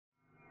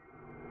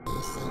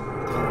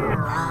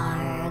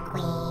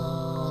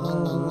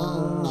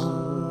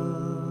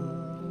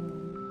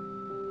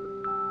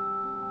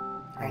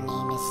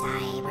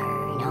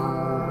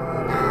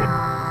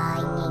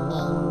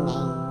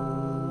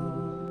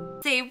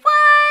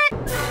You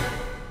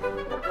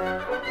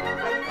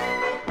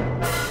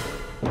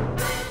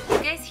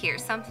guys hear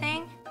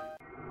something?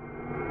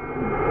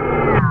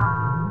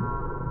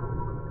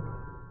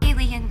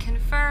 Alien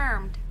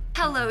confirmed.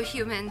 Hello,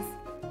 humans.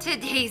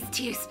 Today's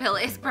tea spill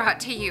is brought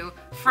to you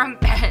from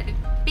bed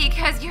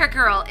because your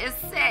girl is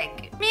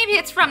sick. Maybe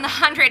it's from the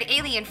 100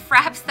 alien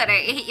fraps that I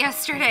ate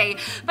yesterday,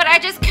 but I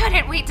just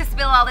couldn't wait to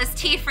spill all this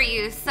tea for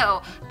you,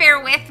 so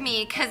bear with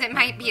me because it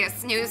might be a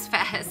snooze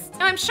fest.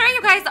 Now, I'm sure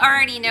you guys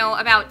already know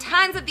about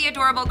tons of the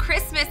adorable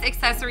Christmas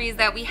accessories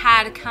that we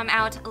had come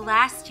out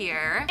last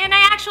year, and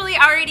I actually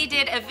already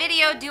did a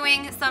video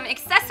doing some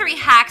accessory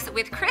hacks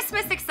with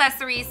Christmas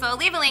accessories, so I'll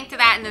leave a link to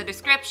that in the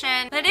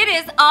description. But it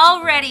is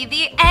already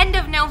the end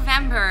of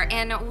November,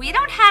 and we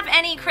don't have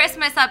any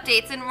Christmas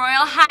updates in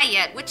Royale High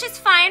yet, which is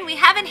fine. We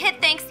haven't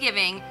hit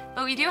Thanksgiving,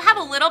 but we do have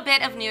a little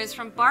bit of news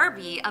from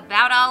Barbie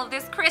about all of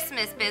this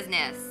Christmas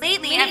business.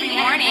 Lately, every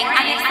morning,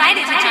 I'm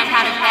excited to jump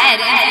out of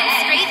bed and head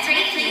straight to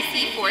the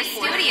PC4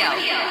 studio.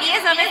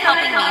 𝒲𝒶𝓉𝒸𝒽 is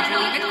helping me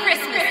really with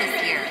Christmas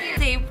this year.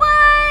 Say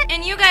what?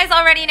 And you guys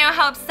already know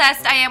how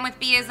obsessed I am with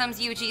𝒲𝒶𝓉𝒸𝒽's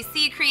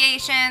UGC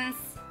creations.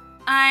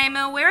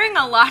 I'm wearing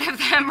a lot of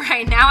them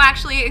right now,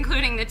 actually,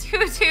 including the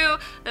tutu,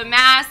 the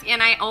mask,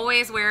 and I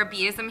always wear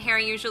𝒲𝒶𝓉𝒸𝒽 hair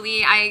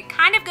usually. I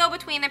kind of go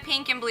between the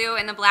pink and blue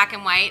and the black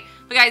and white,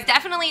 but guys,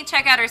 definitely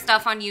check out her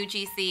stuff on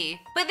UGC.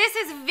 But this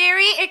is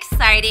very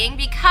exciting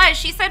because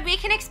she said we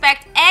can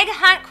expect egg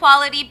hunt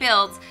quality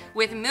builds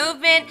with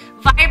movement,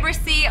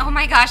 vibrancy. Oh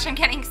my gosh, I'm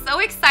getting so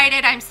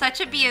excited. I'm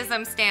such a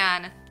𝒲𝒶𝓉𝒸𝒽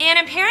stan. And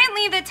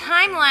apparently the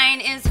timeline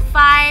is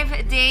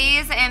 5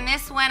 days, and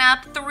this went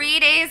up 3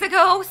 days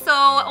ago,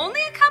 so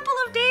only a couple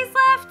of days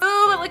left.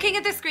 Ooh, but looking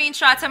at the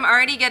screenshots, I'm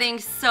already getting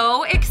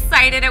so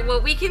excited at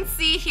what we can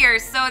see here.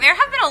 So there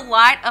have been a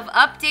lot of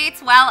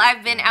updates while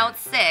I've been out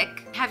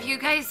sick. Have you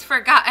guys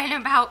forgotten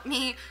about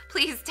me?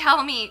 Please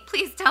tell me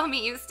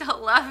you still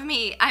love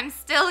me. I'm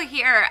still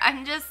here.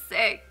 I'm just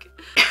sick.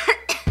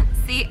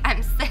 See,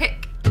 I'm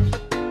sick.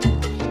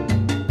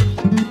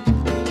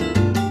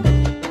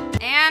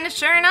 And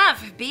sure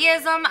enough,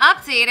 𝒲𝒶𝓉𝒸𝒽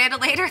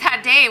updated later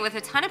that day with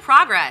a ton of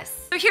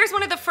progress. So here's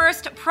one of the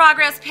first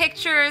progress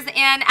pictures,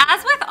 and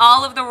as with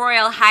all of the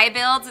Royale High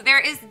builds, there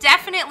is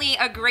definitely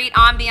a great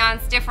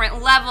ambiance,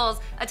 different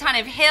levels, a ton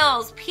of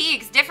hills,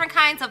 peaks, different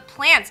kinds of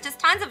plants, just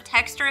tons of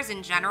textures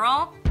in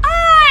general.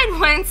 And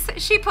once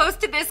she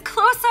posted this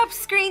close-up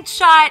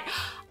screenshot,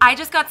 I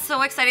just got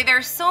so excited. There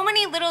are so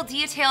many little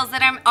details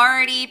that I'm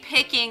already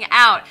picking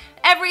out.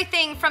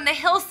 Everything from the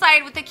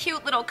hillside with the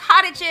cute little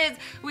cottages.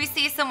 We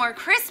see some more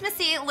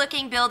Christmassy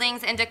looking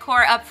buildings and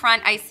decor up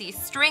front. I see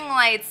string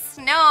lights,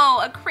 snow,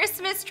 a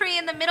Christmas tree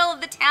in the middle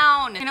of the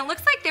town. And it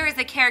looks like there is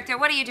a character.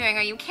 What are you doing?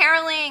 Are you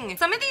caroling?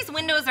 Some of these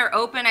windows are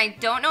open. I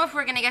don't know if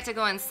we're gonna get to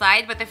go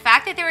inside, but the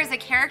fact that there is a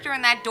character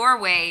in that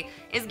doorway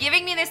is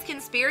giving me this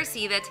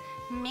conspiracy that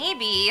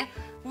maybe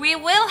we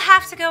will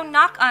have to go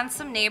knock on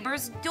some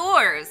neighbors'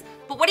 doors.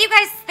 But what do you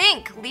guys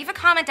think? Leave a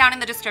comment down in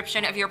the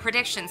description of your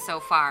predictions so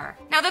far.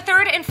 Now, the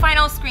third and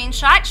final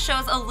screenshot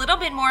shows a little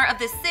bit more of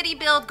the city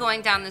build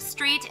going down the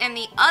street in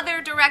the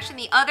other direction,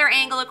 the other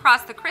angle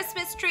across the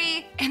Christmas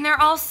tree. And they're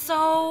all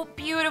so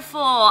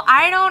beautiful.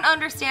 I don't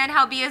understand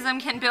how 𝒲𝒶𝓉𝒸𝒽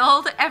can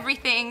build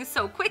everything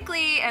so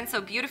quickly and so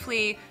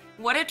beautifully.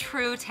 What a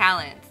true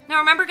talent. Now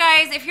remember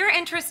guys, if you're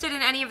interested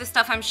in any of the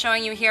stuff I'm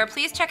showing you here,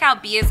 please check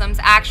out 𝒲𝒶𝓉𝒸𝒽's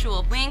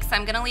actual links.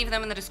 I'm gonna leave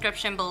them in the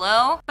description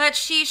below. But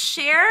she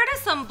shared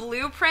some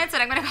blueprints,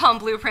 and I'm gonna call them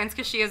blueprints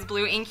because she has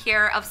blue ink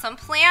here, of some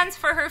plans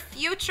for her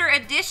future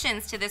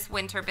additions to this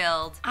winter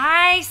build.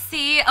 I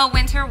see a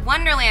winter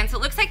wonderland, so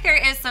it looks like there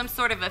is some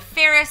sort of a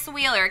Ferris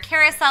wheel or a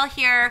carousel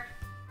here.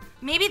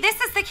 Maybe this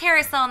is the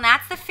carousel and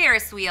that's the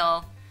Ferris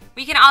wheel.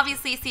 We can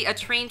obviously see a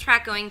train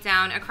track going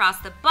down across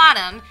the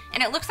bottom,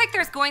 and it looks like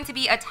there's going to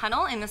be a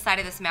tunnel in the side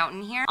of this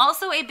mountain here.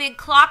 Also a big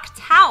clock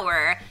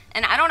tower,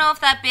 and I don't know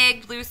if that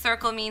big blue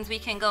circle means we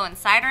can go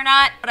inside or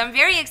not, but I'm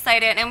very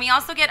excited, and we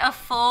also get a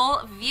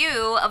full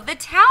view of the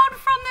town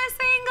from this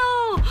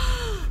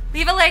angle.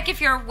 Leave a like if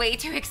you're way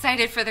too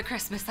excited for the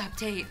Christmas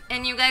update.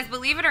 And you guys,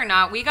 believe it or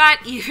not, we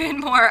got even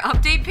more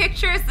update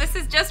pictures. This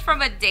is just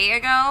from a day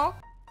ago.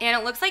 And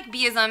it looks like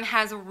𝒲𝒶𝓉𝒸𝒽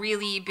has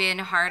really been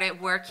hard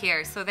at work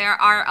here. So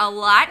there are a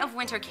lot of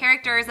winter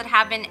characters that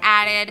have been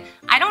added.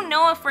 I don't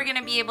know if we're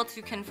gonna be able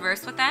to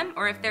converse with them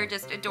or if they're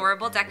just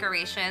adorable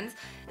decorations.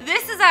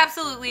 This is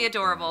absolutely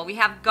adorable. We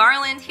have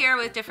garland here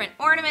with different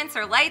ornaments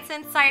or lights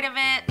inside of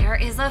it. There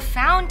is a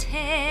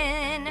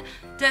fountain.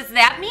 Does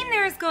that mean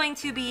there's going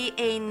to be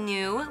a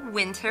new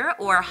winter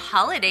or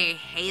holiday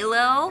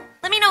halo?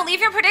 Let me know,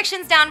 leave your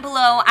predictions down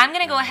below. I'm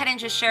gonna go ahead and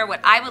just share what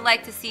I would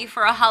like to see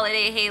for a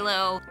holiday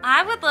halo.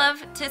 I would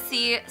love to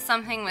see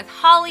something with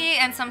holly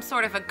and some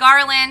sort of a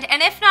garland,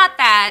 and if not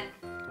that,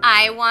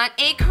 I want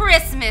a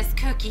Christmas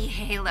cookie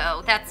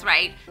halo. That's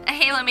right, a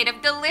halo made of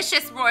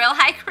delicious Royale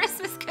High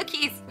Christmas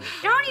cookies.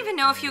 I don't even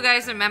know if you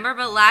guys remember,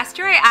 but last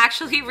year I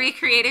actually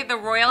recreated the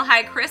Royale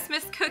High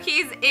Christmas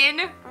cookies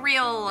in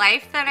real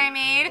life that I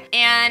made.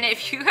 And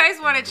if you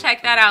guys want to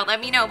check that out, let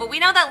me know. But we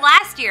know that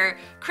last year,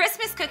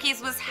 Christmas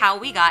cookies was how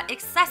we got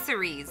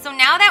accessories. So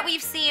now that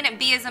we've seen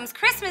𝒲𝒻's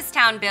Christmas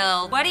Town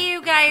build, what do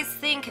you guys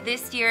think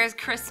this year's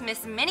Christmas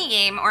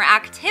minigame or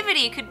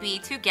activity could be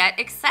to get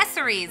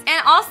accessories?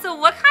 And also,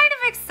 what kind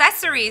of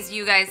accessories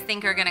you guys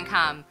think are gonna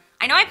come?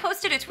 I know I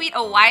posted a tweet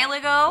a while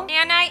ago,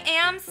 and I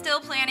am still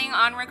planning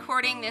on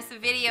recording this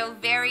video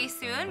very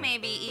soon,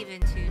 maybe even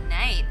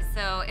tonight.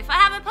 So if I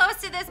haven't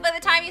posted this by the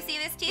time you see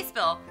this tea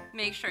spill,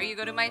 make sure you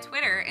go to my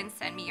Twitter and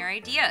send me your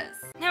ideas.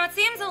 Now, it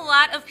seems a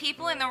lot of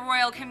people in the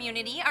royal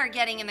community are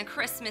getting in the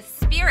Christmas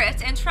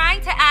spirit and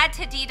trying to add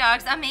to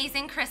D-Dog's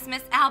amazing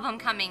Christmas album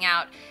coming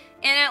out.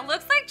 And it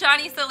looks like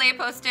𝒲𝒶𝓉𝒸𝒽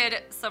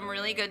posted some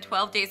really good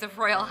 12 Days of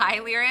Royale High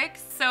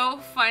lyrics. So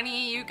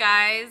funny, you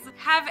guys.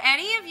 Have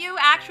any of you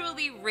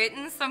actually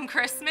written some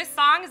Christmas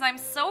songs? I'm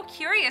so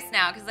curious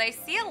now because I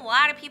see a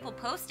lot of people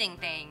posting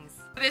things.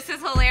 This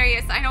is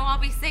hilarious. I know I'll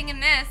be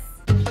singing this.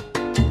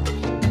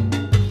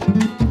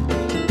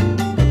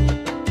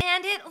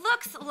 And it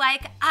looks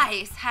like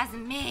Ice has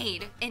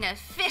made an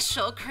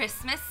official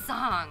Christmas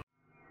song.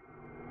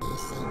 We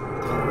sing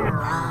to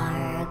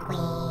our queen.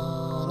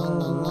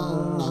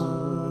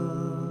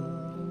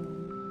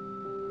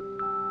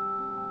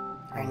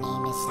 Her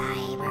name is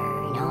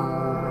CYBERNOVA.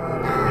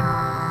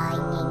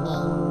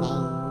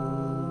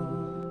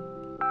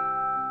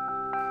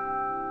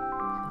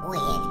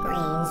 With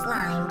green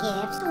slime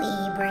gifts we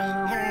bring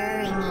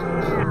her.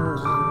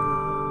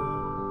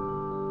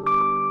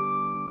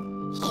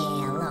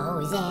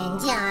 Halos and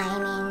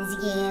diamonds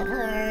give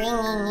her.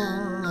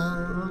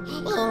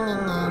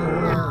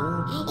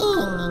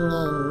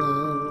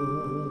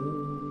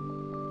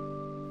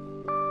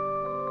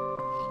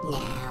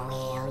 Now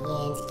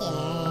aliens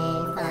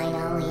can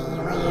finally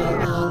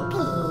live in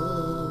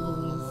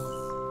peace,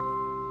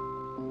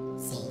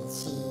 since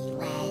she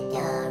led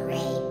the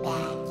raid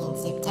back in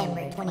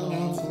September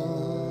 2019.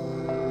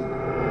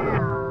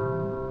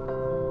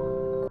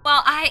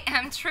 Well, I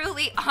am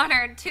truly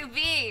honored to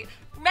be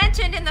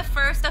mentioned in the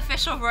first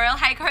official Royale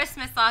High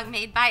Christmas song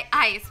made by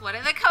Ice, one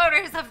of the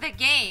coders of the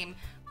game.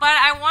 But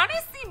I want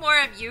to see more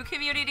of you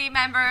community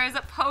members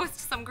post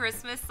some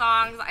Christmas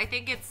songs. I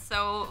think it's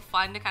so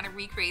fun to kind of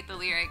recreate the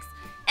lyrics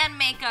and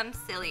make them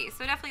silly.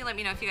 So definitely let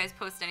me know if you guys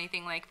post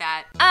anything like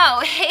that.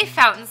 Oh, hey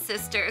Fountain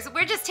Sisters.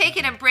 We're just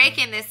taking a break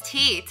in this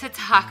tea to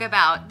talk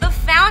about the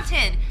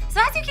fountain.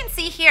 So as you can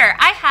see here,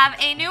 I have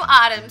a new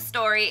autumn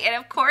story, and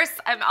of course,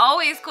 I'm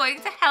always going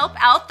to help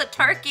out the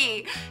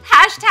turkey.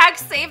 Hashtag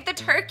save the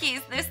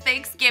turkeys this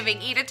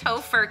Thanksgiving, eat a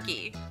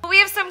tofurkey. We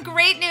have some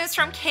great news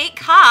from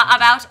𝒏𝐿𝐷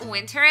about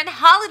winter and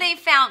holiday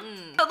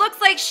fountain. It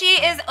looks like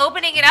she is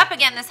opening it up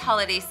again this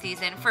holiday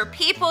season for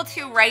people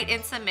to write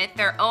and submit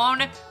their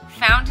own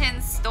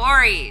fountain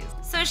stories.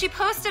 So she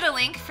posted a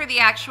link for the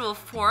actual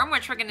form,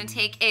 which we're gonna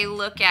take a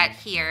look at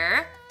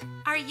here.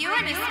 Are you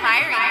an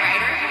aspiring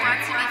writer who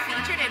wants to be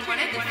featured in one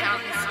of the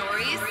fountain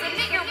stories?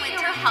 Submit your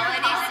winter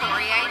holiday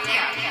story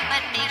idea,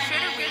 but make sure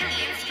to read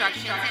the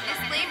instructions and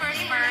disclaimers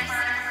first.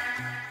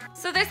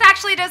 So this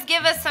actually does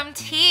give us some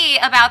tea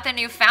about the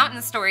new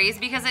fountain stories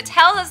because it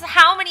tells us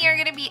how many are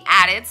going to be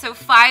added, so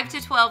 5 to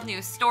 12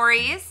 new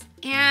stories.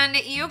 And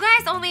you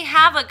guys only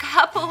have a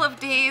couple of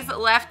days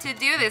left to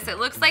do this. It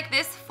looks like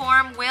this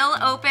form will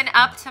open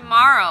up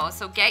tomorrow.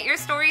 So get your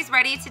stories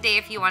ready today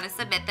if you want to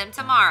submit them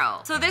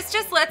tomorrow. So this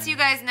just lets you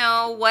guys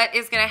know what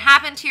is going to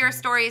happen to your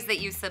stories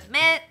that you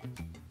submit.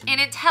 And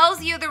it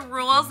tells you the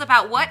rules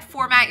about what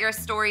format your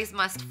stories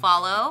must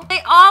follow.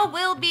 They all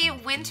will be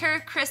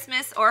winter,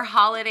 Christmas, or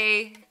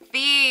holiday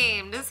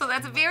themed. So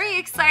that's very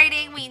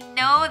exciting. We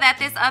know that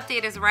this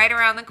update is right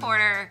around the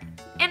corner.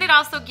 And it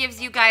also gives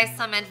you guys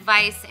some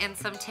advice and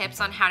some tips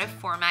on how to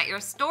format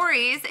your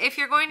stories if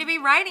you're going to be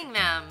writing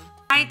them.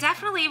 I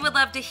definitely would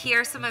love to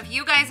hear some of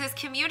you guys'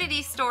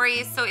 community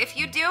stories, so if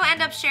you do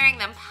end up sharing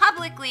them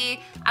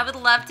publicly, I would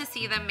love to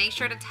see them. Make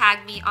sure to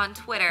tag me on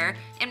Twitter,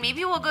 and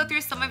maybe we'll go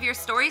through some of your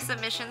story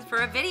submissions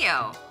for a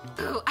video.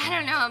 Ooh, I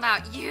don't know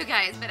about you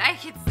guys, but I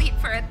could sleep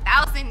for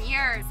 1,000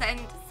 years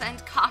and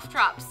send cough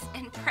drops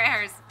and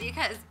prayers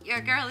because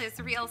your girl is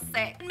real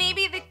sick.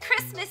 Maybe the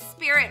Christmas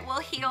spirit will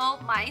heal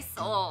my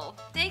soul.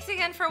 Thanks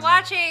again for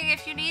watching.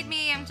 If you need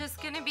me, I'm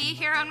just gonna be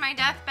here on my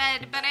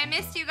deathbed, but I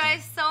missed you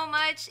guys so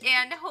much,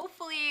 and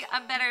hopefully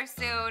I'm better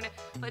soon.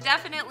 But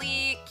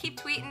definitely keep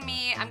tweeting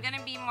me. I'm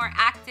gonna be more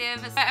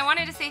active. I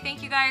wanted to say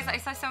thank you guys. I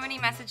saw so many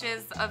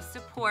messages of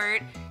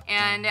support,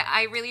 and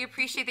I really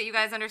appreciate that you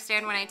guys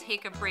understand when I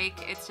take a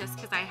break. It's just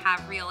because I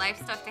have real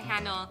life stuff to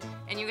handle,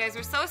 and you guys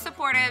are so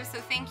supportive, so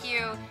thank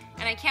you.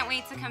 And I can't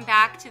wait to come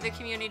back to the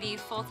community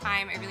full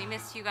time. I really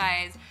miss you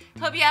guys.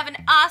 Hope you have an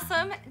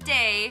awesome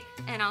day,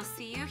 and I'll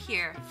see you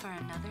here for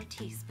another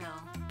tea spill.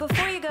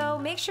 Before you go,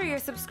 make sure you're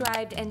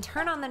subscribed and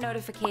turn on the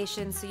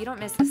notifications so you don't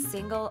miss a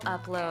single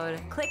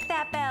upload. Click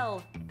that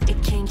bell. It's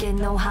can't get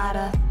no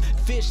hotter.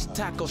 Fish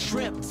tacos,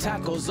 shrimp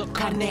tacos, or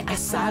carne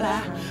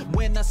asada.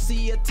 When I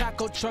see a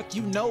taco truck,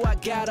 you know I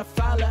gotta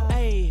follow.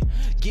 Ayy,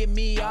 give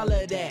me all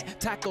of that.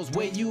 Tacos,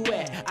 where you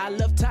at? I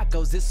love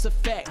tacos, it's a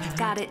fact.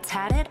 Got it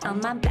tatted on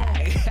my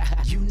back.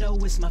 You know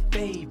it's my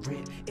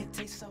favorite. It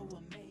tastes so